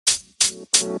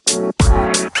Bags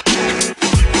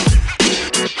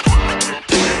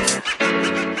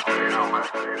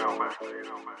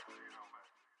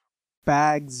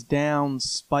down,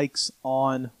 spikes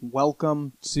on.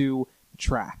 Welcome to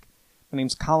Track. My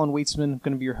name's Colin Weitzman. I'm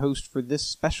going to be your host for this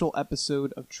special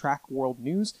episode of Track World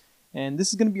News. And this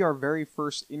is going to be our very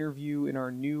first interview in our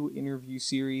new interview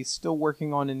series. Still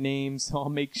working on a name, so I'll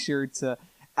make sure to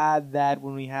add that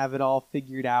when we have it all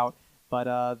figured out.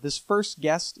 But this first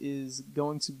guest is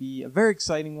going to be a very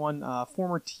exciting one.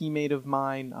 Former teammate of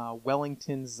mine,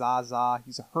 Wellington Zaza.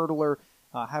 He's a hurdler.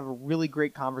 Have a really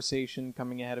great conversation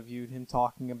coming ahead of you, him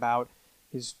talking about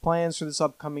his plans for this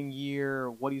upcoming year,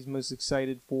 what he's most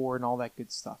excited for, and all that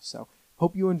good stuff. So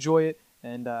hope you enjoy it,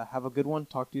 and have a good one.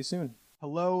 Talk to you soon.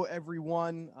 Hello,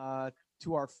 everyone,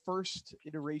 to our first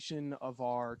iteration of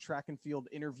our track and field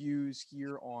interviews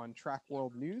here on Track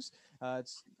World News.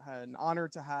 It's an honor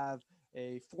to have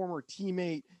a former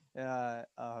teammate, a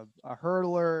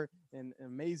hurdler, an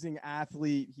amazing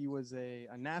athlete. He was a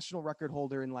national record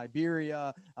holder in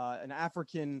Liberia, an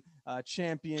African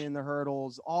champion in the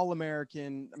hurdles,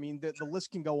 All-American. I mean, the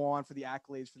list can go on for the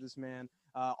accolades for this man.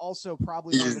 Also,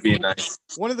 probably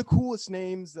one of the coolest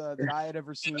names that I had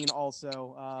ever seen.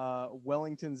 Also,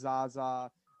 Wellington Zaza.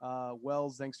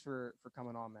 Wells, thanks for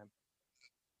coming on, man.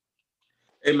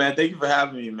 Hey, man, thank you for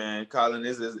having me, man. Colin,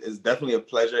 this is definitely a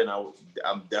pleasure, and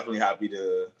I'm definitely happy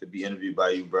to be interviewed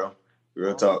by you, bro.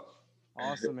 Real talk.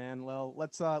 Awesome, man. Well,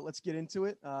 let's get into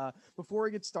it. Before we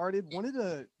get started, wanted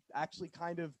to actually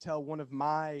kind of tell one of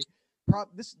my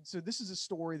this is a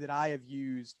story that I have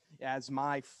used as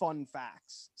my fun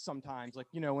facts sometimes. Like,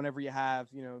 whenever you have,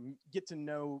 get to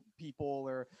know people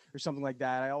or something like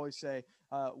that, I always say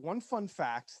one fun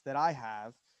fact that I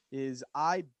have is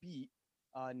I beat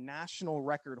a national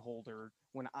record holder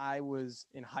when I was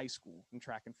in high school in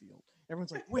track and field.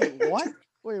 Everyone's like, wait, what?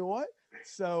 Wait, what?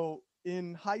 So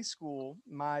in high school,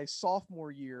 my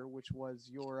sophomore year, which was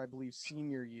your, I believe,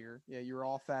 senior year. Yeah, you were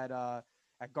off at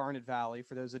Garnet Valley.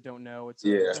 For those that don't know, it's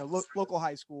a local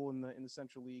high school in the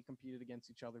Central League, competed against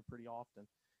each other pretty often.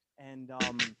 And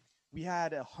we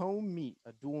had a home meet,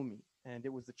 a dual meet, and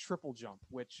it was the triple jump,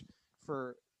 which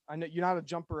I know you're not a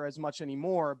jumper as much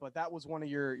anymore, but that was one of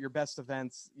your best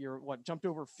events. You're jumped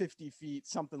over 50 feet,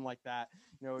 something like that.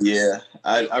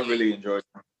 I really enjoyed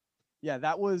it. Yeah,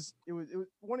 it was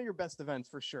one of your best events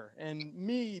for sure. And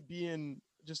me being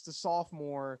just a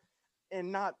sophomore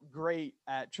and not great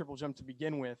at triple jump to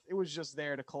begin with, it was just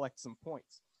there to collect some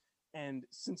points. And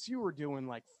since you were doing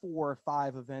like 4 or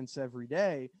 5 events every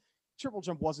day, triple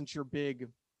jump wasn't your big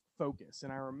focus.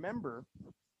 And I remember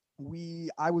we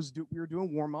were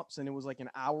doing warm-ups, and it was like an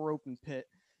hour open pit,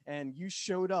 and you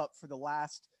showed up for the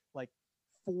last like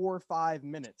 4 or 5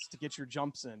 minutes to get your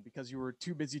jumps in because you were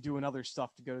too busy doing other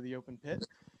stuff to go to the open pit.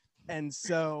 And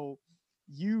so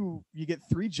you get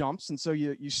 3 jumps, and so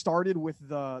you started with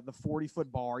the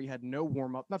 40-foot bar. You had no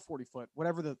warm-up, not 40 foot,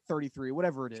 whatever, the 33,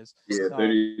 whatever it is.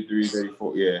 33,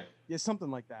 34, yeah,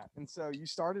 something like that. And so you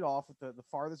started off with the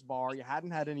farthest bar. You hadn't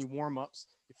had any warm-ups.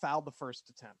 You fouled the first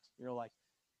attempt. You're like,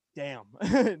 damn.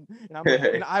 and I'm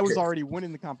like, and I was already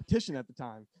winning the competition at the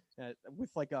time with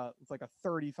like a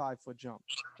 35-foot jump.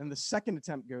 And the second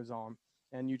attempt goes on,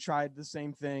 and you tried the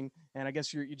same thing, and I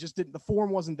guess you just didn't, the form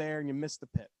wasn't there, and you missed the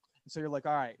pit. And so you're like,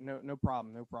 all right, no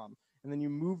problem. And then you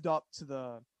moved up to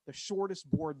the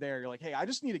shortest board there. You're like, hey, I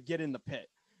just need to get in the pit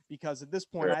because at this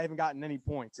point I haven't gotten any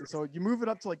points. And so you move it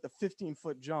up to like the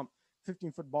 15-foot jump,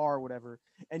 15-foot bar or whatever,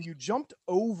 and you jumped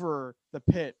over the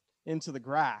pit into the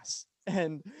grass.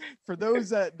 And for those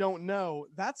that don't know,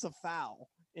 that's a foul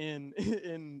in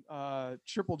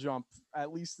triple jump,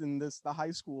 at least in the high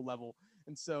school level.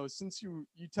 And so since you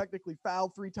technically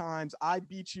fouled 3 times, I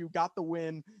beat you, got the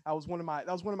win. That was one of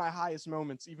my highest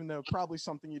moments, even though probably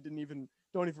something you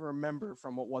don't even remember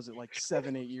from, what was it, like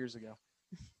 7-8 years ago.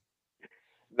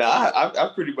 I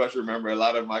pretty much remember a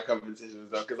lot of my competitions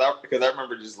though, because I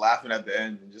remember just laughing at the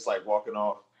end and just like walking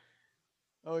off.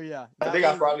 Oh yeah. I think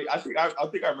I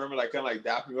remember like kind of like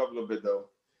dapping you up a little bit though.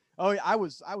 Oh yeah, I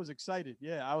was excited.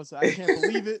 Yeah, I can't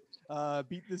believe it.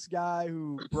 Beat this guy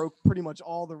who broke pretty much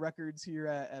all the records here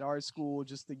at our school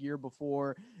just the year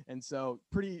before, and so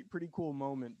pretty cool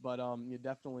moment. But yeah,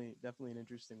 definitely an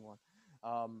interesting one.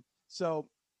 So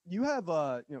you have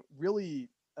really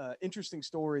interesting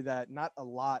story that not a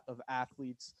lot of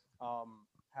athletes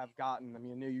have gotten. I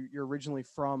mean, I know you're originally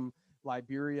from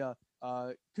Liberia.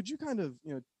 Could you kind of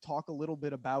talk a little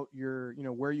bit about your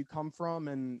where you come from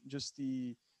and just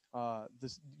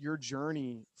your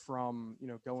journey from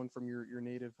going from your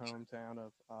native hometown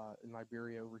of in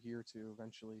Liberia over here to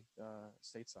eventually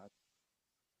stateside?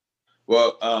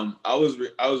 Well, I was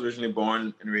originally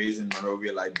born and raised in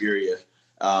Monrovia, Liberia.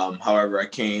 However, I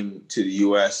came to the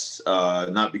U.S.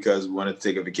 Not because we wanted to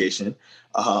take a vacation,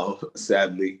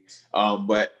 sadly,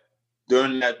 but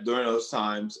during those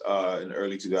times in the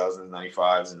early 2000s,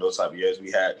 95s, and those type of years,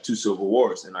 we had two civil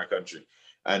wars in our country,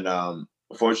 and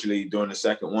unfortunately, during the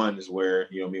second one is where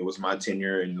it was my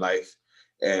tenure in life,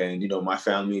 and my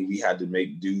family, we had to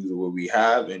make do with what we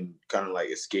have and kind of like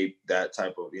escape that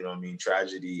type of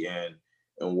tragedy and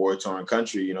war torn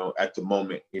country, at the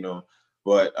moment,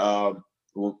 but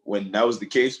when that was the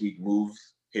case, we moved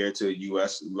here to the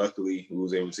U.S. Luckily, we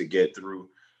was able to get through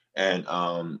and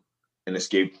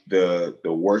escape the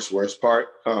worst part.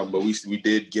 But we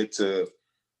did get to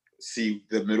see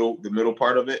the middle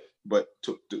part of it. But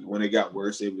when it got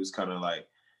worse, it was kind of like,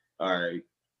 all right,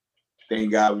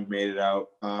 thank God we made it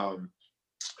out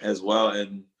as well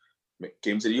and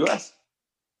came to the U.S.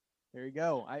 There you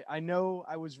go. I know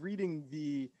I was reading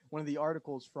one of the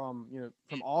articles from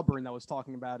Auburn that was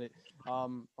talking about it,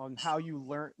 on how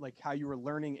you how you were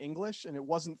learning English, and it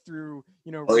wasn't through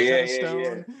Rosetta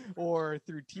Stone or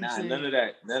through teaching. Nah, none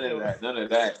of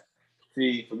that.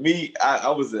 See, for me, I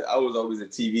was always a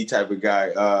TV type of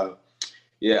guy.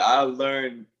 I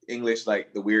learned English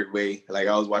like the weird way. Like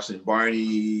I was watching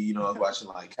Barney, I was watching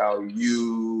like How Are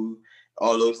You,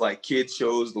 all those like kids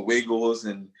shows, The Wiggles,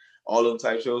 and all those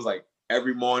type shows. Like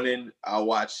every morning, I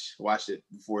watch it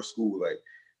before school. Like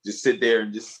just sit there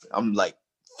and I'm like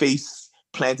face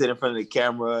planted in front of the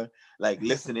camera, like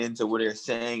listening to what they're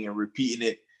saying and repeating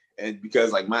it. And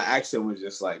because like my accent was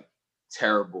just like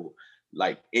terrible,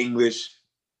 like English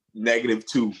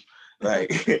 -2.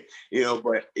 Like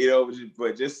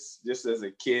but just as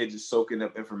a kid, just soaking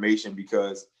up information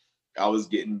because I was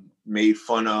getting made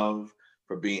fun of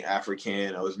for being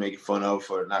African. I was making fun of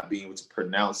for not being able to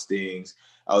pronounce things.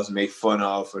 I was made fun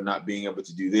of for not being able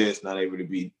to do this, not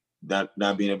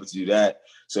being able to do that.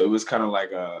 So it was kind of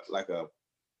like a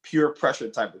pure pressure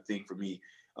type of thing for me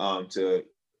to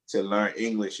learn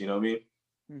English. You know what I mean?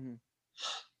 Mm-hmm.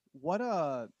 What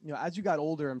as you got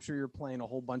older, I'm sure you're playing a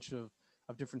whole bunch of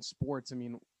different sports. I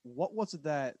mean, what was it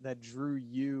that drew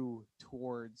you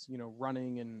towards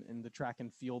running in the track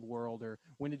and field world, or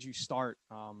when did you start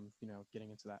getting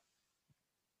into that?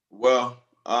 Well,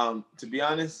 to be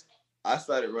honest, I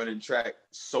started running track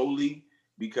solely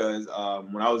because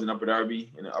when I was in the Abu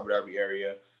Dhabi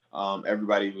area,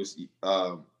 everybody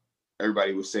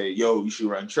would say, "Yo, you should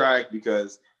run track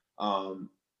because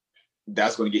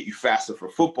that's going to get you faster for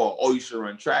football. Or you should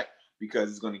run track because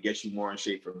it's going to get you more in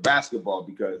shape for basketball."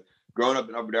 Because growing up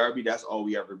in Abu Dhabi, that's all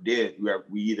we ever did.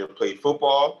 We either played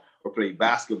football or played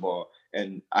basketball.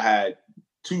 And I had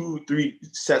 2-3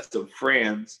 sets of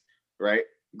friends, right?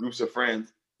 Groups of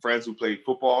friends who played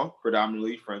football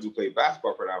predominantly, friends who played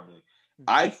basketball predominantly. Mm-hmm.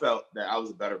 I felt that I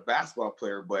was a better basketball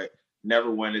player, but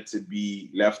never wanted to be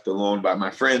left alone by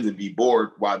my friends and be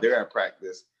bored while they're at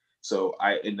practice. So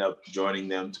I ended up joining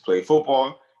them to play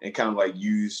football and kind of like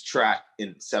use track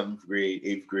in 7th grade,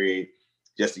 8th grade,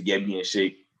 just to get me in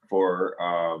shape for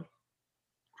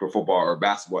football or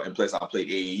basketball. And plus, I played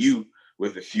AAU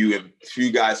with a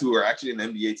few guys who are actually in the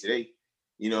NBA today.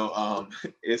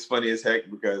 It's funny as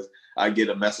heck because I get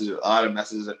a lot of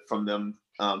messages from them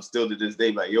still to this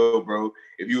day, like, "Yo, bro,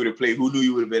 if you would have played, who knew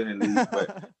you would have been in the league?"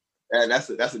 But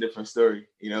that's a different story.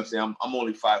 You know what I'm saying? I'm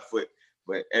only 5 foot,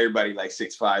 but everybody like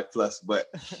 6'5" plus. But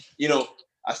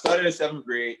I started in 7th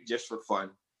grade just for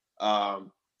fun.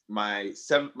 My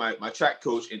track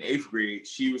coach in 8th grade,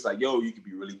 she was like, "Yo, you could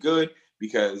be really good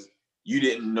because I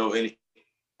didn't know any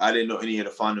of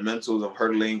the fundamentals of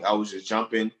hurdling. I was just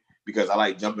jumping because I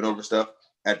like jumping over stuff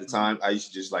at the time. I used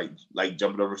to just like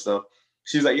jumping over stuff."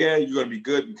 She's like, "Yeah, you're gonna be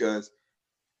good," because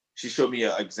she showed me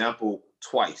an example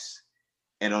twice,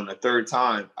 and on the third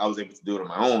time, I was able to do it on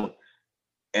my own.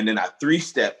 And then I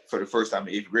 3-step for the first time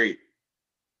in 8th grade.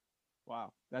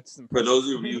 Wow, that's impressive.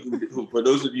 For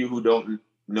those of you who don't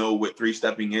know what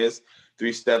 3-stepping is,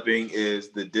 3-stepping is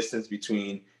the distance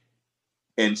between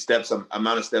and steps,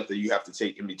 amount of steps that you have to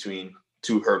take in between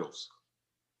 2 hurdles.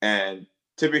 And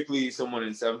typically, someone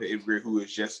in 7th or 8th grade who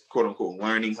is just quote unquote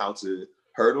learning how to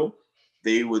hurdle,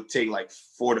 they would take like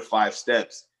 4 to 5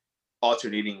 steps,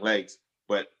 alternating legs.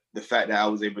 But the fact that I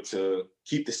was able to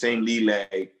keep the same lead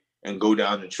leg and go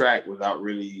down the track without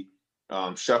really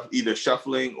either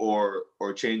shuffling or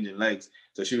changing legs.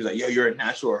 So she was like, "Yo, you're a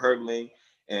natural hurdling."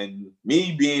 And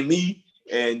me being me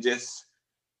and just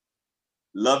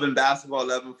loving basketball,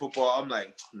 loving football, I'm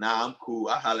like, "Nah, I'm cool.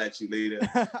 I'll holler at you later."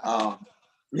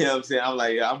 You know what I'm saying? I'm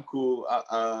like, "Yeah, I'm cool.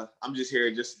 I'm just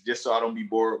here just so I don't be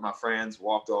bored with my friends."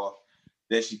 Walked off.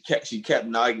 Then she kept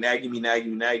nagging me.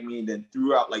 And then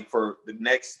throughout, like for the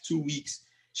next 2 weeks,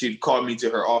 she'd call me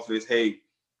to her office. Hey,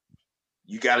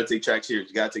 you got to take track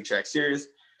serious.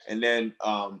 And then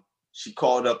she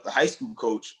called up the high school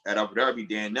coach at Abu Dhabi,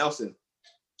 Dan Nelson.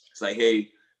 It's like, hey,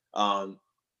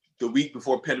 the week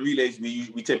before Penn Relays,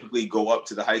 we typically go up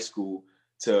to the high school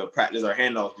to practice our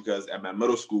handoffs because at my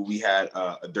middle school we had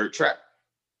a dirt track,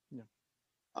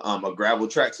 a gravel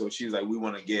track. So she was like, we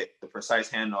want to get the precise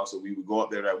handoffs, so we would go up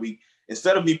there that week.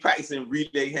 Instead of me practicing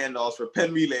relay handoffs for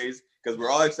Penn Relays, because we're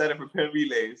all excited for Penn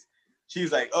Relays,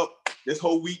 she's like, oh, this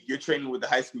whole week you're training with the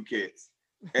high school kids.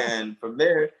 And from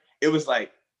there, it was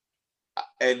like,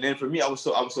 and then for me, I was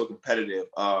so competitive.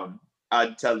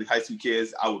 I'd tell the high school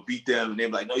kids I would beat them, and they'd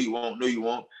be like, no, you won't,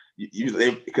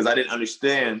 because I didn't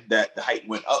understand that the height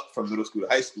went up from middle school to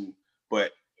high school.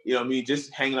 But you know what I mean,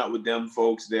 just hanging out with them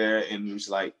folks there, and it was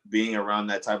like being around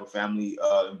that type of family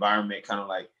environment, kind of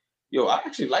like, yo, I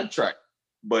actually like track,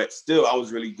 but still I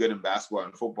was really good in basketball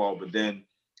and football. But then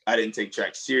I didn't take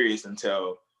track serious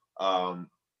until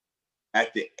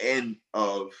at the end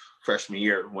of freshman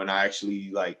year, when I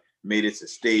actually like made it to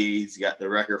states, got the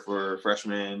record for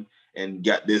freshman, and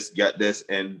got this.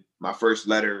 And my first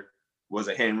letter was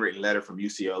a handwritten letter from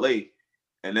UCLA.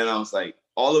 And then I was like,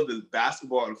 all of the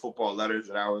basketball and football letters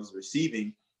that I was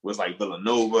receiving was like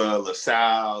Villanova,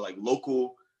 LaSalle, like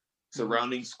local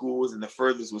surrounding schools. And the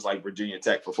furthest was like Virginia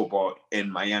Tech for football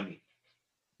in Miami.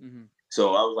 Mm-hmm. So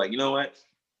I was like, you know what?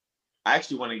 I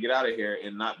actually want to get out of here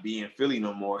and not be in Philly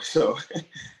no more. So,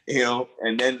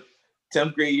 and then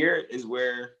 10th grade year is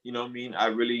where,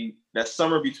 that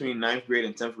summer between 9th grade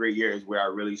and 10th grade year is where I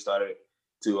really started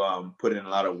to put in a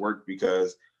lot of work,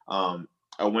 because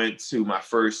I went to my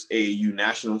first AAU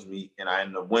Nationals meet and I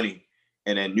ended up winning.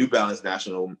 And then New Balance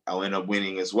National, I ended up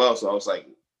winning as well. So I was like,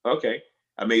 okay,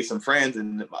 I made some friends,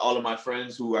 and all of my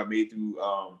friends who I made through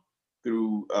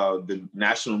the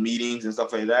national meetings and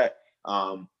stuff like that,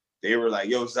 they were like,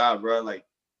 yo, Zab, bro, like,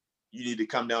 you need to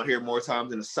come down here more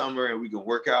times in the summer and we can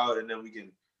work out, and then we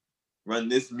can run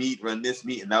this meet. And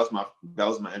that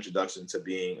was my introduction to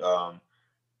being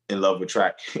in love with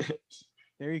track.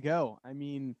 There you go. I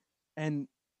mean, and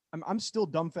I'm still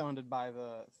dumbfounded by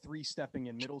the 3-stepping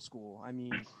in middle school. I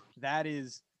mean,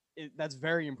 that's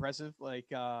very impressive. Like,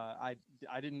 I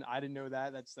didn't know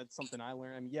that. That's something I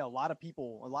learned. I mean, yeah, a lot of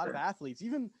athletes,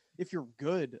 even if you're a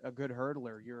good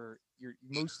hurdler,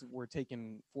 most were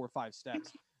taking 4 or 5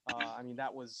 steps. I mean,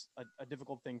 that was a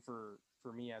difficult thing for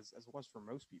me as it was for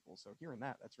most people. So hearing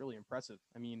that's really impressive.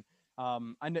 I mean,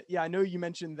 I know you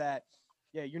mentioned that.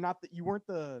 Yeah, you weren't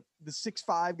the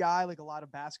 6'5" guy like a lot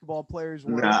of basketball players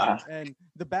were. Nah, and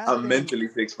the bad I'm thing, mentally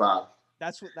 6'5".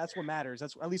 That's what matters.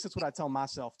 At least that's what I tell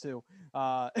myself too.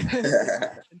 And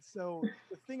so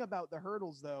the thing about the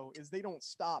hurdles though is they don't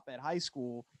stop at high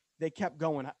school. They kept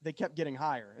going. They kept getting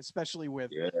higher, especially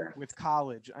with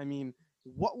college. I mean,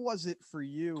 what was it for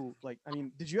you? Like, I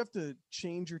mean, did you have to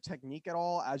change your technique at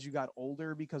all as you got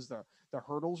older because the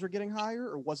hurdles were getting higher,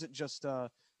 or was it just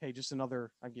hey, just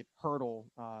another hurdle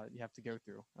you have to go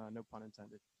through? No pun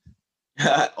intended.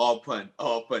 All pun.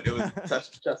 It was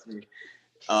trust me.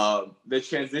 The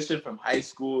transition from high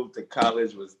school to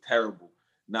college was terrible.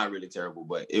 Not really terrible,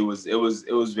 but it was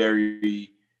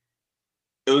very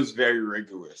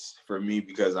rigorous for me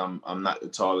because I'm not the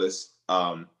tallest.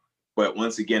 But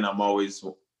once again, I'm always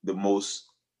the most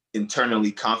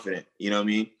internally confident. You know what I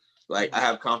mean? Like, I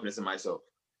have confidence in myself.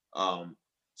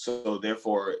 So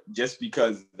therefore, just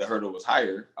because the hurdle was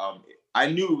higher, I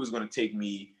knew it was going to take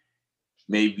me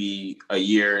maybe a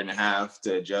year and a half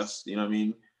to adjust. You know what I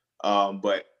mean?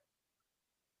 But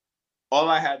all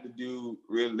I had to do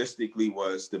realistically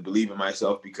was to believe in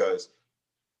myself, because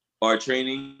our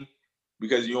training,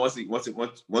 because once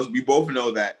we both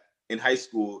know that in high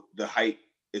school the height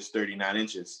is 39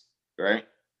 inches, right?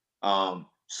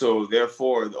 So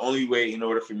therefore, the only way in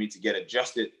order for me to get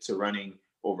adjusted to running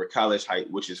over college height,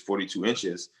 which is 42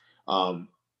 inches, all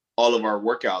of our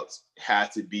workouts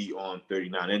had to be on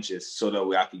 39 inches so that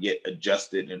way I could get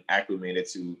adjusted and acclimated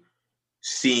to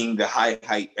seeing the high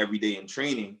height every day in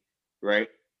training, right?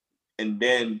 And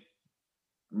then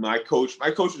my coach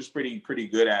was pretty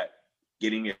good at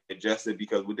getting it adjusted,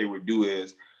 because what they would do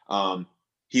is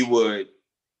he would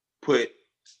put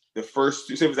the first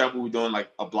two, say for example, we're doing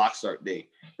like a block start day,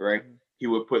 right? He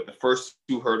would put the first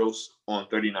 2 hurdles on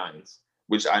 39s,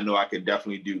 which I know I could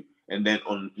definitely do. And then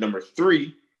on number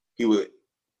 3, he would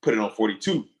put it on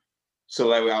 42. So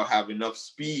that way I'll have enough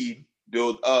speed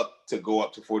build up to go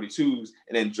up to 42s,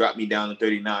 and then drop me down to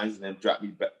 39s, and then drop me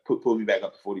back, pull me back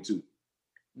up to 42.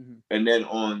 Mm-hmm. And then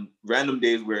on random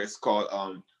days where it's called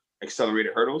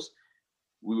accelerated hurdles,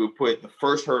 we would put the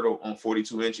first hurdle on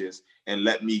 42 inches and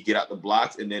let me get out the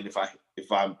blocks. And then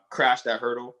if I crash that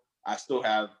hurdle, I still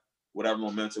have whatever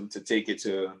momentum to take it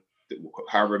to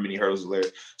however many hurdles later.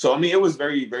 So I mean, it was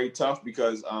very, very tough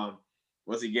because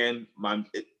once again,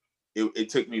 it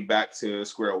took me back to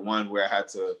square one where I had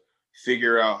to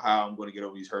figure out how I'm going to get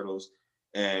over these hurdles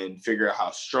and figure out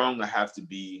how strong I have to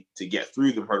be to get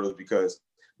through the hurdles, because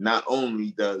not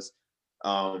only does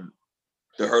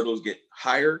the hurdles get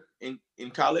higher in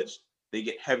college, they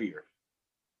get heavier.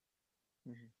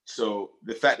 Mm-hmm. So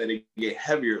the fact that they get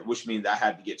heavier, which means I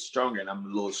had to get stronger, and I'm a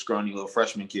little scrawny little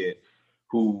freshman kid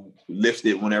who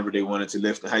lifted whenever they wanted to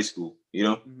lift in high school, you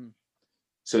know? Mm-hmm.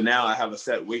 So now I have a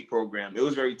set weight program. It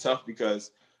was very tough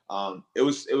because it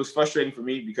was frustrating for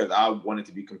me because I wanted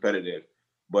to be competitive,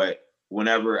 but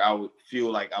whenever I would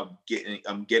feel like I'm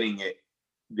getting it,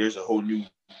 there's a whole new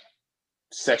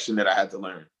section that I had to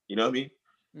learn. You know what I mean?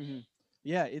 Mm-hmm.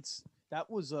 Yeah, that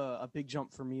was a big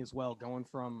jump for me as well, going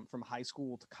from high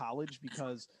school to college,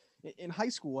 because in high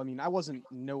school, I mean, I wasn't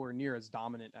nowhere near as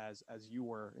dominant as you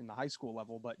were in the high school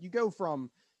level, but you go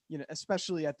from, you know,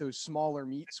 especially at those smaller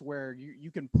meets where you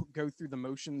can go through the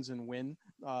motions and win,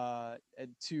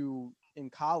 to in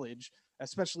college,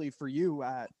 especially for you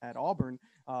at Auburn,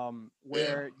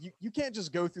 where you can't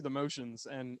just go through the motions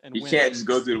and you win. Can't just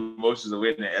go through the motions of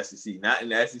winning the SEC, not in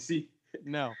the SEC.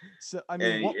 No. So I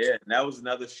mean, and that was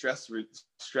another stress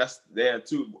there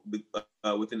too,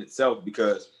 within itself,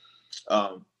 because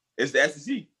it's the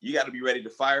SEC. You got to be ready to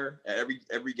fire at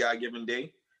every given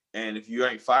day, and if you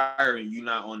ain't firing, you're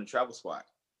not on the travel squad.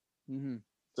 Mm-hmm.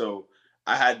 So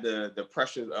I had the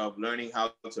pressure of learning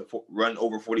how to run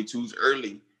over 42s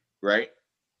early, right?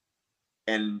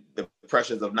 And the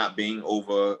pressures of not being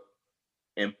over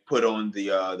and put on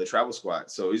the travel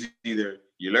squad. So it's either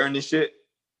you learn this shit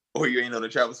or you ain't on the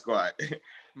travel squad.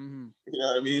 Mm-hmm. You know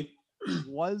what I mean?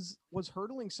 Was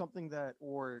hurdling something that,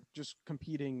 or just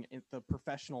competing at the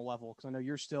professional level? Because I know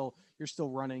you're still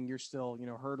running, you're still, you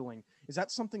know, hurdling. Is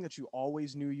that something that you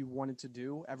always knew you wanted to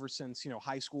do ever since, you know,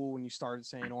 high school, when you started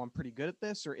saying, "Oh, I'm pretty good at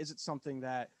this"? Or is it something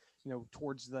that, you know,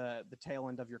 towards the tail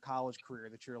end of your college career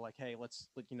that you're like, "Hey, let's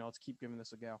keep giving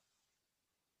this a go"?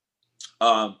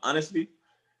 Honestly,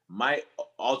 my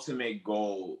ultimate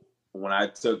goal when I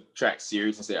took track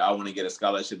serious and said I want to get a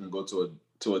scholarship and go to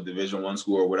a Division I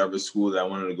school or whatever school that I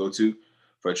wanted to go to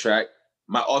for track,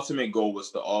 my ultimate goal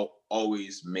was to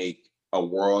always make a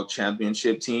world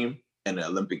championship team and an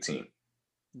Olympic team.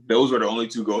 Mm-hmm. Those were the only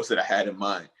two goals that I had in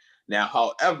mind. Now,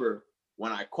 however,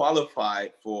 when I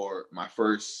qualified for my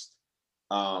first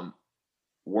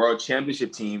world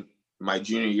championship team my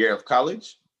junior year of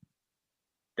college,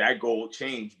 that goal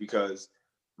changed because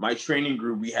my training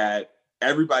group, we had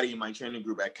everybody in my training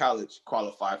group at college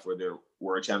qualify for their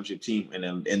world championship team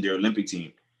and their Olympic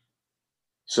team.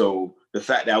 So the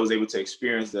fact that I was able to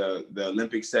experience the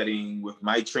Olympic setting with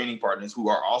my training partners who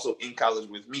are also in college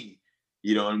with me,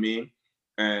 you know what I mean?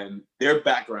 And their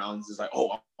backgrounds is like,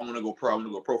 oh, I want to go pro. I want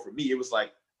to go pro. For me, it was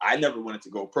like, I never wanted to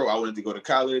go pro. I wanted to go to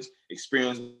college,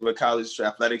 experience what college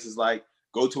athletics is like,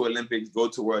 go to Olympics, go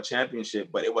to World Championship.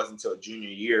 But it wasn't until junior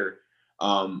year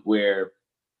where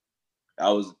I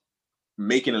was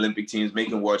making Olympic teams,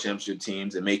 making World Championship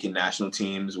teams, and making national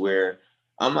teams, where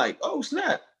I'm like, oh,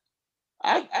 snap.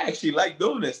 I actually like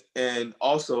doing this. And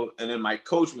then my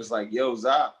coach was like, yo,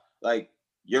 Za, like,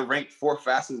 you're ranked 4th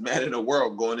fastest man in the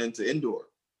world going into indoor.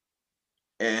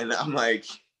 And I'm like,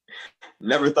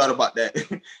 never thought about that.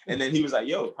 And then he was like,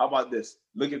 yo, how about this?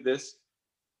 Look at this.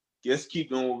 Just keep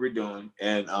doing what we're doing.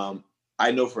 And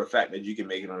I know for a fact that you can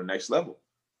make it on the next level.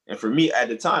 And for me at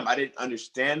the time, I didn't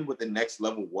understand what the next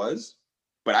level was,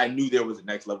 but I knew there was a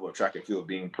next level of track and field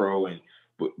being pro. And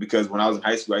because when I was in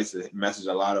high school, I used to message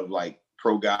a lot of like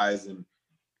pro guys and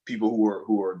people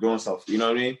who were doing stuff, you know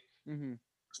what I mean? Mm-hmm.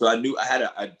 So I knew I had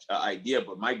an idea,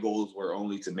 but my goals were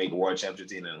only to make a world championship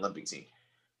team and an Olympic team.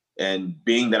 And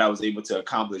being that I was able to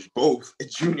accomplish both in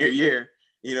junior year,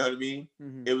 you know what I mean?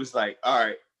 Mm-hmm. It was like, all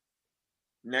right,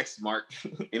 next mark,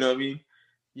 you know what I mean?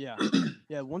 Yeah.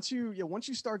 Yeah. Once you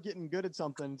start getting good at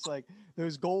something, it's like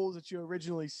those goals that you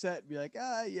originally set, be like,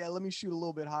 yeah, let me shoot a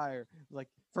little bit higher. Like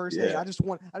first, hey, I just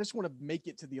want to make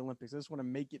it to the Olympics. I just want to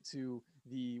make it to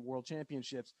the World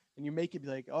Championships. And you make it be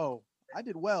like, oh, I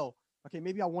did well. Okay,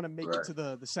 maybe I want to make it to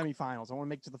the semifinals. I want to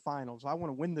make it to the finals. I want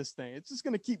to win this thing. It's just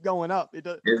going to keep going up. It's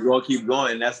going to keep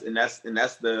going. And that's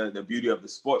the beauty of the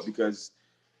sport, because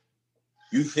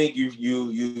you think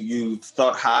you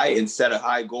thought high and set a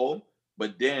high goal,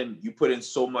 but then you put in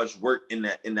so much work in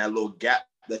that little gap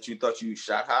that you thought you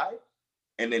shot high,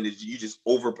 and then you just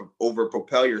over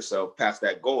propel yourself past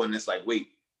that goal, and it's like, wait,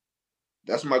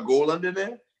 that's my goal under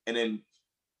there, and then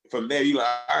from there, you like,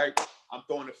 all right, I'm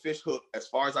throwing a fish hook as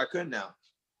far as I could now.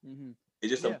 Mm-hmm.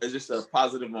 It's just a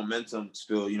positive momentum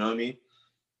still. You know what I mean?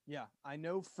 Yeah, I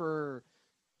know for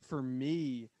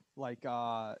me, like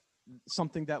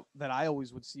something that I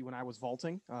always would see when I was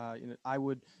vaulting, I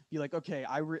would be like, okay,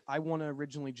 I want to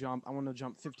originally jump, I want to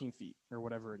jump 15 feet or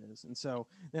whatever it is, and so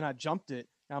then I jumped it,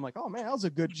 and I'm like, oh man, that was a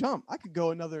good jump. I could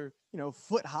go another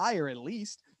foot higher at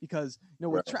least, because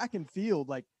with track and field,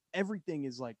 like everything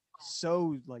is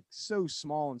so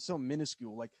small and so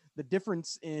minuscule. Like the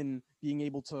difference in being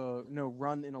able to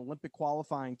run an Olympic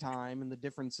qualifying time and the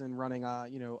difference in running a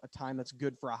time that's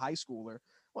good for a high schooler.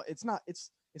 Well, it's not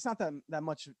that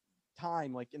much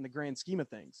time, like in the grand scheme of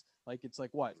things. Like it's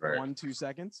like what, 1-2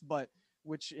 seconds, but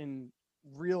which in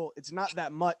real, it's not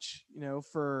that much,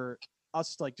 for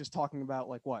us, like just talking about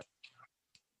like what,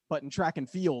 but in track and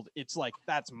field, it's like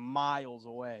that's miles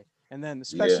away. And then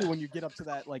especially when you get up to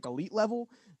that like elite level,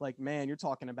 like man, you're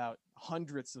talking about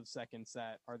hundreds of seconds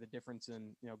that are the difference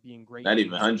in being great. Not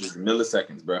even hundreds,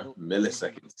 milliseconds, bro.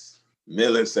 Milliseconds,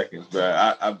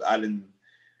 bro. I didn't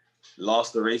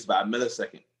lost the race by a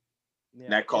millisecond. Yeah.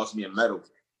 That cost me a medal.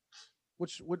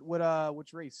 Which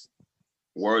race?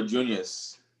 World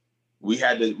Juniors. We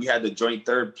had the joint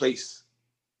third place.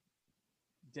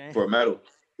 Dang. For a medal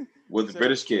with the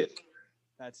British kid.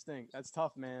 That stink. That's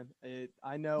tough, man.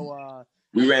 I know.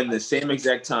 We ran the same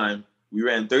exact time. We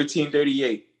ran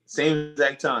 13:38, same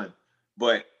exact time.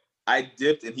 But I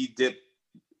dipped and he dipped,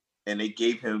 and they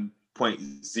gave him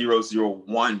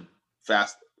 0.001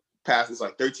 fast pass. It's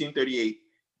like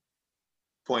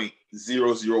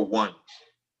 13:38.001.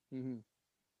 Mm-hmm.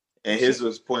 And his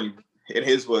was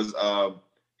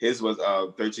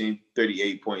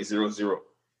 13:38.00.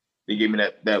 They gave me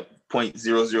that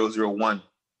 0.0001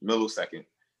 millisecond.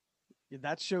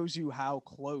 That shows you how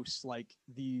close like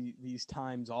these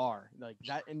times are, like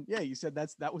that. And yeah, you said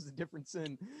that was the difference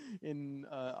in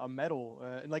a medal,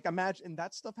 and like imagine, and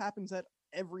that stuff happens at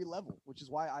every level, which is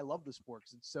why I love the sport,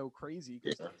 because it's so crazy.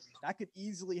 Because that could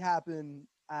easily happen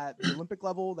at the Olympic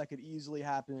level, that could easily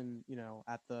happen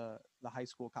at the high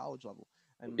school, college level.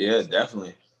 And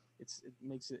definitely it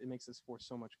makes the sport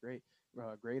so much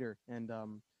greater. And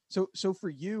So for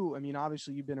you, I mean,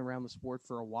 obviously you've been around the sport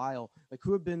for a while. Like,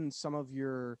 who have been some of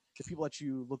the people that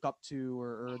you look up to,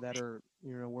 or that are,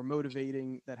 were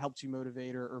motivating, that helped you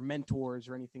motivate, or mentors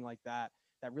or anything like that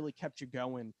really kept you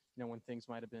going, when things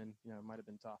might have been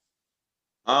tough?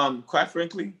 Quite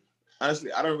frankly,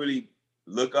 honestly, I don't really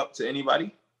look up to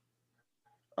anybody.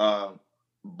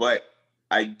 But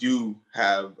I do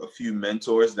have a few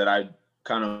mentors that I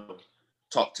kind of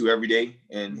talk to every day,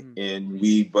 and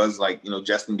we buzz, like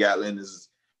Justin Gatlin is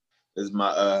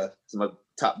my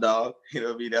top dog. You know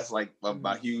what I mean? That's like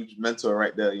my huge mentor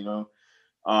right there.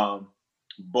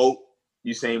 Bolt,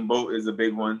 Usain Bolt is a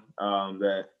big one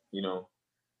that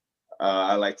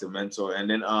I like to mentor. And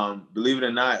then believe it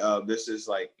or not, this is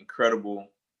like incredible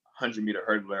 100-meter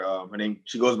hurdler.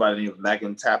 She goes by the name of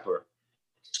Megan Tapper.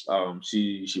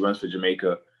 She runs for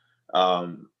Jamaica.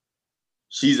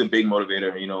 She's a big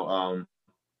motivator.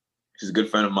 She's a good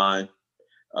friend of mine.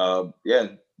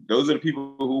 Those are the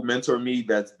people who mentor me,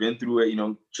 that's been through it,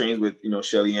 trains with,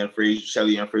 Shelly Ann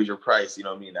Fraser Price,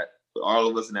 that all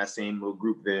of us in that same little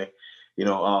group there,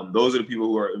 those are the people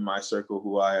who are in my circle,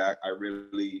 who I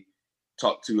really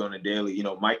talk to on a daily.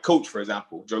 My coach, for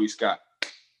example, Joey Scott,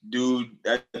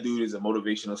 that dude is a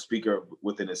motivational speaker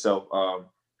within itself.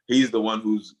 He's the one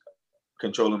who's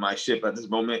controlling my ship at this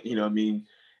moment, you know what I mean?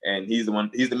 And he's the man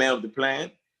with the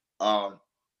plan.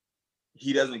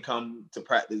 He doesn't come to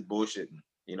practice bullshitting,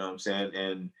 you know what I'm saying?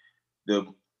 And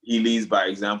he leads by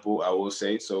example, I will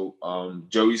say. So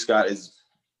Joey Scott is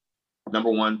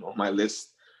number one on my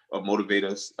list of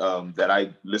motivators that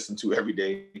I listen to every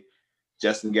day.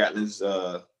 Justin Gatlin's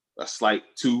a slight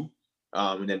 2,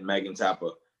 and then Megan Tapper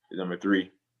is number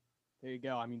 3. There you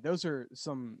go. I mean, those are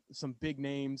some big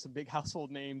names, some big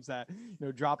household names that,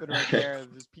 drop it right there.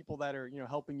 There's people that are,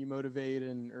 helping you motivate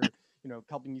or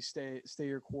helping you stay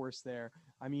your course there.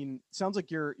 I mean, sounds like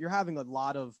you're having a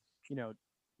lot of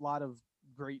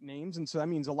great names. And so that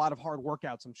means a lot of hard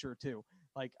workouts, I'm sure too.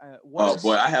 Like, I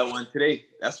had one today.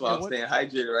 That's why I'm staying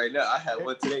hydrated right now. I had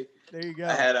one today. There you go.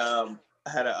 I had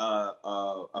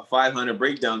a 500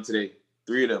 breakdown today,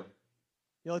 3 of them.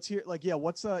 Yeah, let's hear. Like,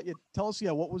 what's tell us.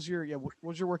 What was your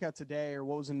workout today, or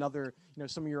what was another,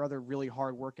 some of your other really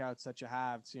hard workouts that you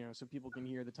have, so people can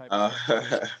hear the type of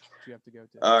stuff you have to go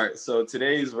to. All right, so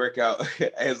today's workout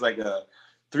is like a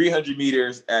 300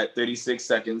 meters at 36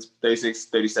 seconds,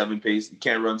 37 pace. You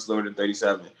can't run slower than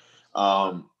 37.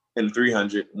 In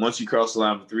 300, once you cross the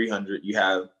line for 300, you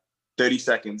have 30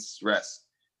 seconds rest.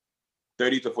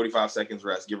 30 to 45 seconds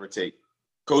rest, give or take.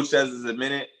 Coach says it's a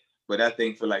minute, but that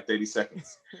thing for like 30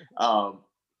 seconds.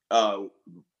 30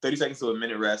 seconds to a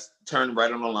minute rest, turn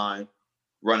right on the line,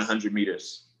 run 100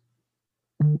 meters.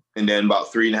 And then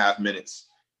about 3.5 minutes.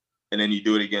 And then you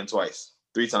do it again twice,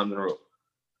 3 times in a row.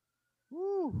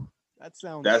 Woo, that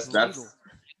sounds that's that's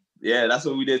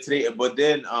what we did today. But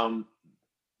then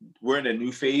we're in a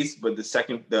new phase, but the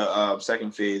second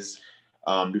phase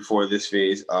before this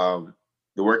phase,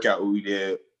 the workout we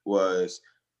did was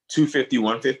 250,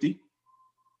 150.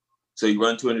 So you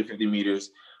run 250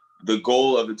 meters. The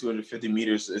goal of the 250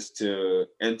 meters is to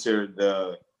enter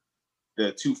the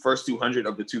first 200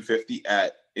 of the 250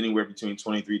 at anywhere between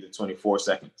 23 to 24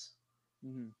 seconds.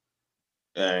 Mm-hmm.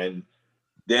 And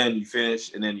then you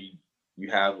finish, and then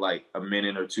you have like a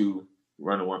minute or two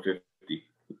running 150.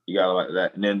 You got like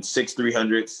that. And then 6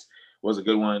 300s was a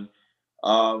good one.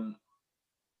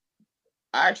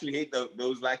 I actually hate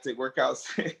those lactic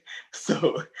workouts.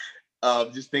 So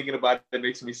just thinking about it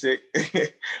makes me sick.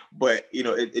 But,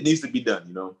 it needs to be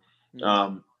done,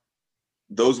 Mm-hmm.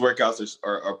 Those workouts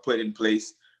are put in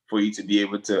place for you to be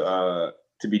able to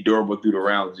be durable through the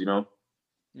rounds,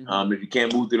 Mm-hmm. If you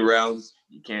can't move through the rounds,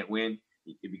 you can't win.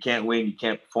 If you can't win, you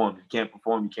can't perform. If you can't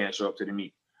perform, you can't show up to the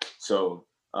meet. So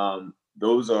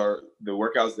those are the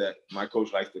workouts that my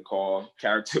coach likes to call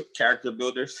character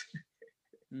builders.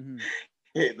 Mm-hmm.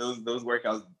 Those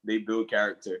workouts, they build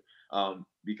character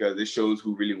because it shows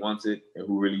who really wants it and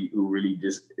who really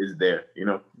just is there,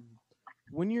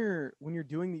 When you're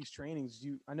doing these trainings,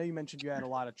 I know you mentioned you had a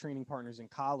lot of training partners in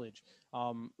college.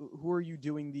 Who are you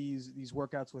doing these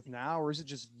workouts with now, or is it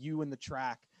just you and the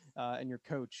track and your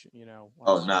coach?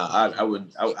 Oh no,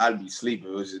 I'd be sleeping.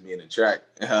 It was just me in the track.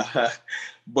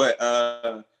 But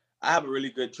I have a really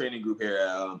good training group here.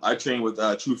 I train with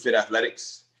True Fit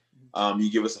Athletics. You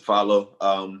give us a follow.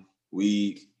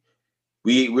 We're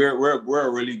a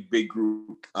really big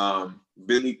group.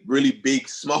 Really big,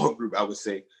 small group, I would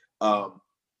say.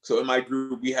 So in my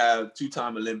group, we have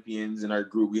 2-time Olympians. In our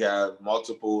group, we have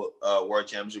multiple world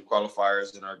championship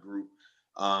qualifiers in our group.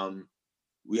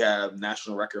 We have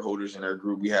national record holders in our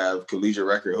group. We have collegiate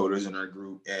record holders in our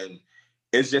group. And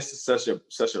it's just such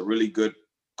a really good,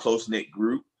 close-knit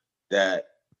group that,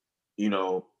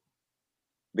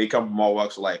 they come from all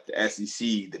walks of life. The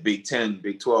SEC, the Big 10,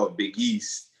 Big 12, Big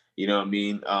East. You know what I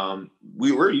mean?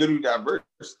 We're literally diverse.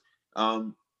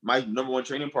 My number one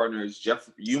training partner is Jeff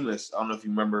Humlis. I don't know if you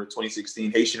remember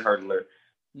 2016 Haitian hurdler,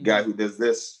 guy who does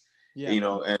this, and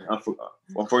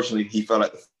unfortunately he fell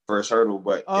at the first hurdle,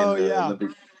 but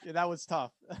Olympic, that was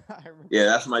tough. I remember. Yeah,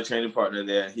 that's my training partner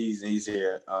there. He's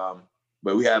here.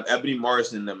 But we have Ebony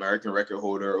Morrison, the American record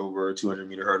holder over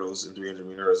 200-meter hurdles and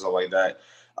 300-meter hurdles, all like that.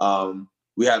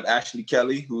 We have Ashley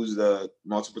Kelly, who's the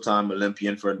multiple-time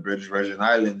Olympian for the British Virgin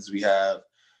Islands. We have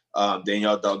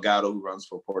Danielle Delgado, who runs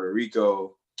for Puerto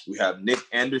Rico. We have Nick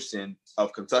Anderson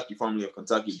of Kentucky, formerly of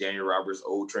Kentucky, Daniel Roberts'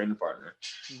 old training partner.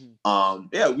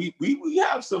 Mm-hmm. We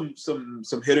have some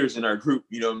hitters in our group.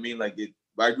 You know what I mean? Like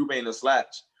our group ain't a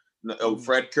slouch. Mm-hmm.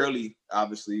 Fred Curley,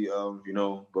 obviously,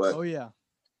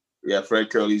 but Fred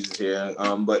Curley's here.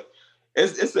 But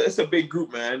it's a big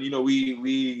group, man.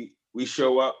 We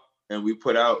show up and we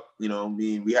put out. We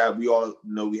all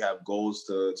know we have goals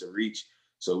to reach.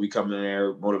 So we come in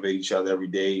there, motivate each other every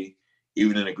day,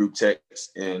 even in a group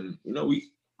text, and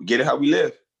we get it how we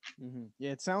live. Mm-hmm.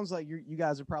 Yeah, it sounds like you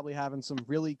guys are probably having some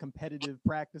really competitive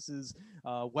practices,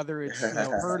 whether it's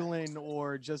hurdling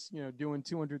or just doing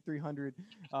 200, 300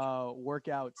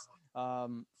 workouts.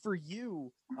 For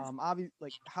you,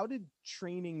 obviously, how did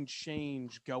training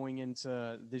change going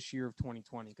into this year of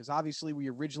 2020? Because obviously we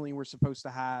originally were supposed to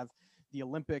have the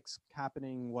Olympics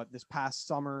happening this past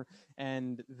summer,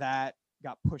 and that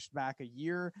got pushed back a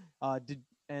year.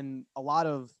 And a lot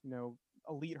of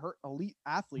elite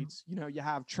athletes, you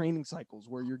have training cycles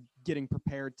where you're getting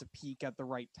prepared to peak at the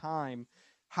right time.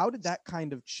 How did that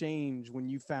kind of change when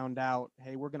you found out,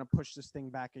 hey, we're going to push this thing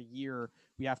back a year?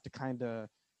 We have to kind of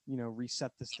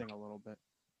reset this thing a little bit.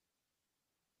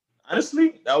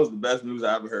 Honestly, that was the best news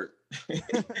I ever heard.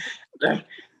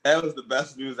 that was the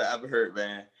best news I ever heard,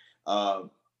 man.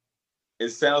 It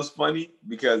sounds funny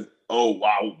because,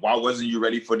 why wasn't you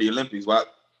ready for the Olympics? Why?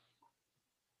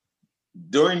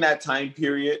 During that time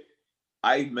period,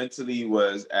 I mentally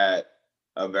was at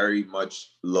a very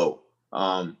much low.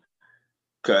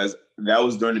 Because that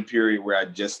was during the period where I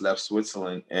just left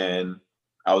Switzerland and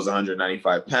I was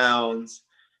 195 pounds,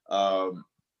 out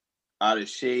of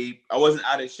shape. I wasn't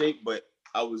out of shape, but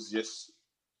I was just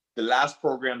the last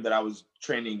program that I was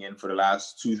training in for the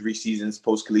last 2-3 seasons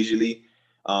post-collegiately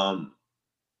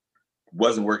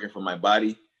wasn't working for my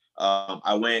body.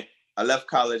 I went I left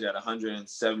college at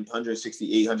 107,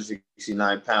 168,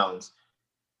 169 pounds,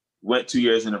 went 2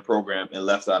 years in the program and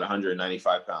left at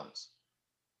 195 pounds.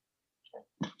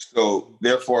 So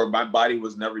therefore my body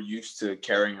was never used to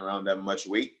carrying around that much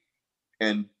weight.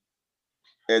 And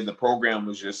the program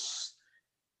was just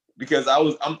because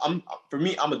I'm for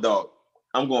me, I'm a dog.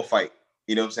 I'm gonna fight.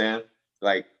 You know what I'm saying?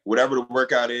 Like whatever the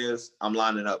workout is, I'm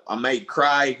lining up. I might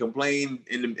cry, complain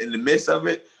in the midst of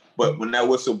it, but when that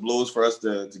whistle blows for us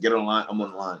to get on the line, I'm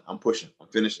on the line. I'm pushing. I'm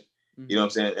finishing. You know what I'm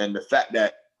saying? And the fact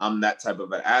that I'm that type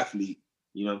of an athlete,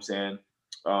 you know what I'm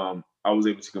saying? I was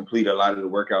able to complete a lot of the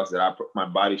workouts that my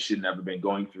body shouldn't have been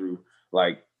going through,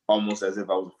 like almost as if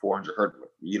I was a 400 hurdler.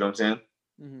 You know what I'm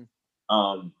saying?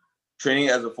 Training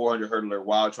as a 400 hurdler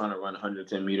while trying to run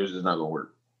 110 meters is not going to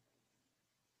work.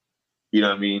 You know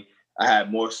what I mean? I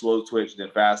had more slow twitch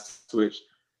than fast twitch.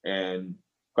 And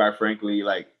quite frankly,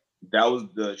 like that was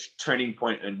the turning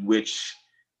point in which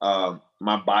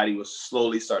my body was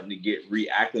slowly starting to get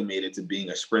reacclimated to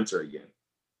being a sprinter again.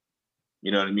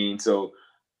 You know what I mean? So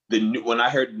when I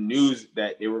heard the news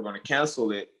that they were going to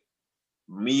cancel it,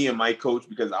 me and my coach,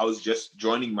 because I was just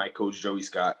joining my coach, Joey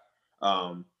Scott,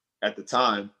 at the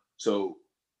time. So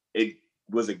it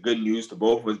was a good news to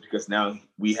both of us because now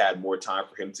we had more time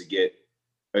for him to get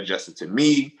adjusted to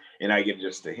me and I get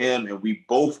adjusted to him. And we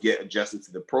both get adjusted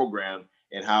to the program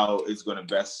and how it's going to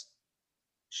best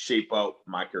shape out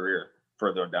my career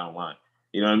further down the line.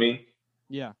 You know what I mean?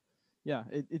 Yeah. Yeah,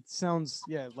 it sounds,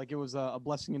 like it was a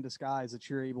blessing in disguise that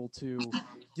you're able to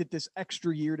get this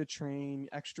extra year to train,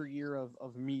 extra year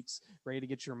of meets, ready to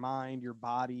get your mind, your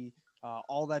body,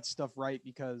 all that stuff right.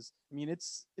 Because I mean,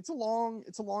 it's a long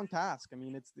task. I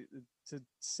mean, it's to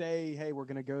say, hey, we're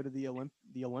going to go to the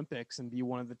Olympics and be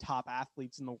one of the top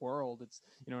athletes in the world. It's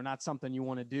not something you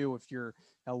want to do if you're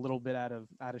a little bit out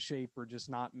of shape or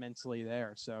just not mentally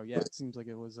there. So yeah, it seems like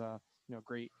it was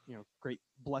great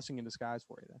blessing in disguise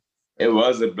for you there. It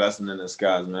was a blessing in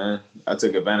disguise, man. I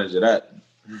took advantage of that.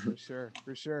 For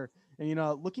sure.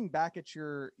 And looking back at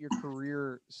your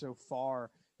career so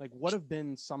far, like what have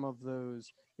been some of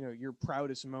those, your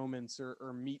proudest moments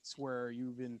or meets where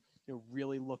you've been,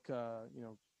 really look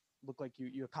like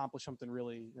you accomplished something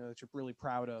really that you're really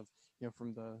proud of,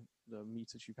 from the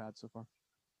meets that you've had so far?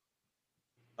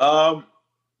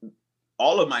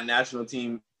 All of my national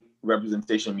team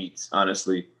representation meets,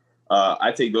 honestly,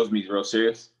 I take those meets real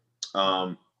serious.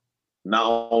 Not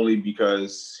only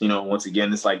because, once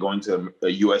again, it's like going to a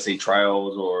USA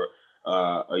trials or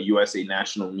a USA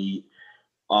national meet.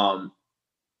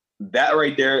 That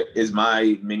right there is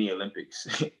my mini Olympics.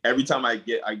 Every time I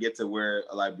get to wear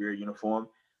a Liberia uniform,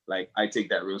 like I take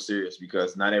that real serious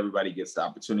because not everybody gets the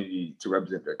opportunity to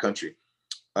represent their country.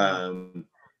 And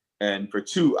for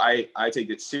two, I take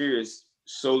it serious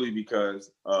solely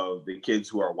because of the kids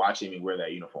who are watching me wear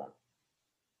that uniform.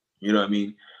 You know what I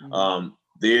mean?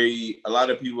 A lot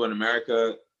of people in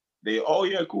America, oh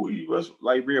yeah, cool, you was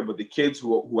Liberia, but the kids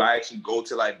who I actually go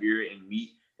to Liberia and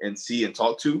meet and see and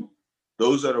talk to,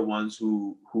 those are the ones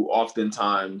who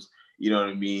oftentimes, you know what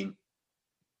I mean,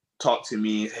 talk to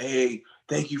me, hey,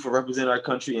 thank you for representing our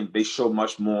country, and they show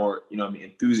much more,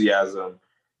 enthusiasm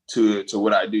to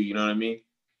what I do. You know what I mean?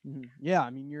 Yeah,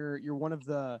 I mean you're one of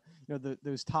the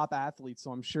those top athletes, so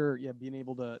I'm sure being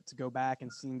able to go back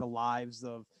and seeing the lives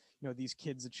of these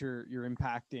kids that you're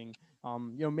impacting,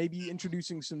 maybe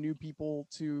introducing some new people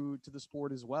to the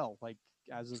sport as well, like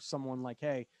as of someone like,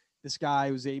 hey, this guy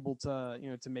was able to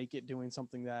to make it doing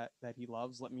something that he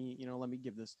loves. Let me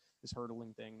give this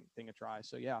hurdling thing a try.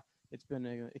 So yeah, it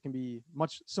can be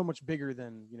so much bigger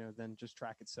than than just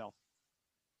track itself.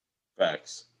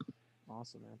 Facts.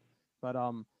 Awesome, man. But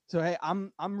so hey,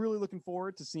 I'm really looking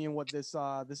forward to seeing what this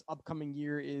upcoming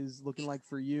year is looking like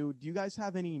for you. Do you guys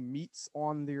have any meets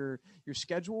on your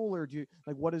schedule, or do you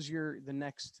what is the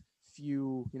next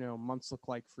few months look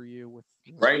like for you with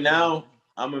right now?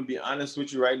 I'm gonna be honest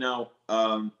with you right now.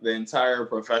 The entire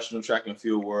professional track and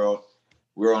field world,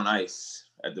 we're on ice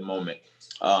at the moment.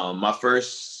 My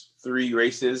first 3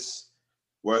 races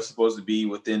were supposed to be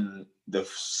within the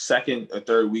second or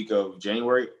third week of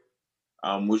January.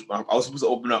 Which I was supposed to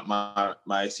open up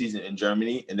my season in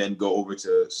Germany and then go over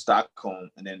to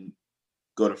Stockholm and then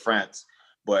go to France.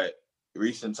 But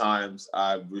recent times,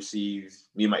 me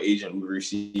and my agent, we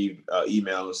received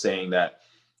emails saying that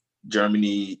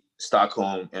Germany,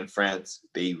 Stockholm, and France,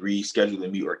 they rescheduled the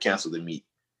meet or canceled the meet.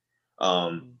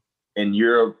 And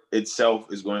Europe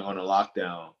itself is going on a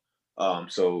lockdown.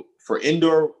 So for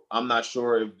indoor, I'm not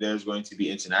sure if there's going to be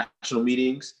international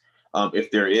meetings. If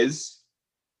there is,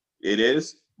 it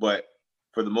is, but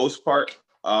for the most part,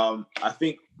 I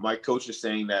think my coach is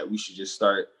saying that we should just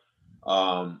start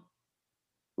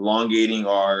elongating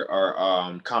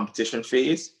our competition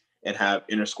phase and have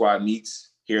inter squad meets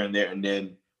here and there, and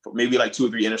then maybe like 2 or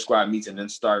 3 inter squad meets, and then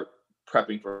start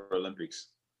prepping for Olympics.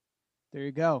 There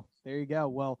you go. There you go.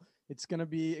 Well, it's going to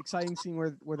be exciting seeing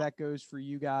where that goes for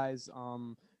you guys.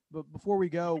 But before we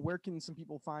go, where can some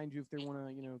people find you if they want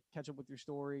to, catch up with your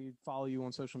story, follow you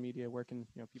on social media? Where can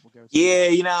people go? Yeah,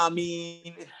 you know what I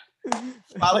mean?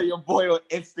 Follow your boy on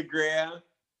Instagram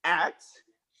at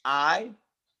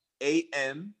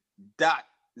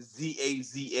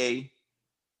IAM.ZAZA.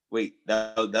 Wait,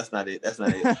 that's not it. That's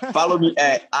not it. Follow me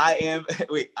at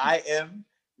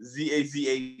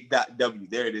IMZAZA.W.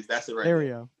 There it is. That's it right there. There we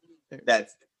go.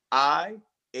 That's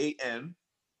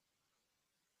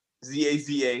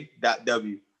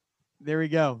IAMZAZA.W. There we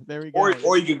go. There we go.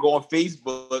 Or you can go on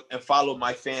Facebook and follow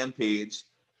my fan page,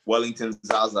 Wellington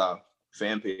Zaza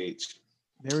fan page.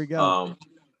 There we go.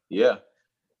 Yeah,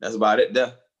 that's about it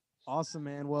there. Awesome,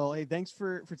 man. Well, hey, thanks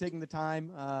for taking the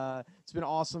time. It's been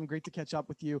awesome. Great to catch up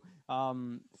with you.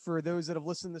 For those that have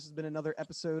listened, this has been another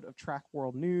episode of Track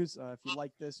World News. If you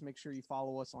like this, make sure you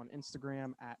follow us on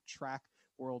Instagram at Track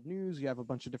World News. You have a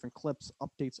bunch of different clips,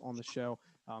 updates on the show.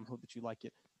 Hope that you like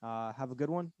it. Have a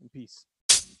good one and peace.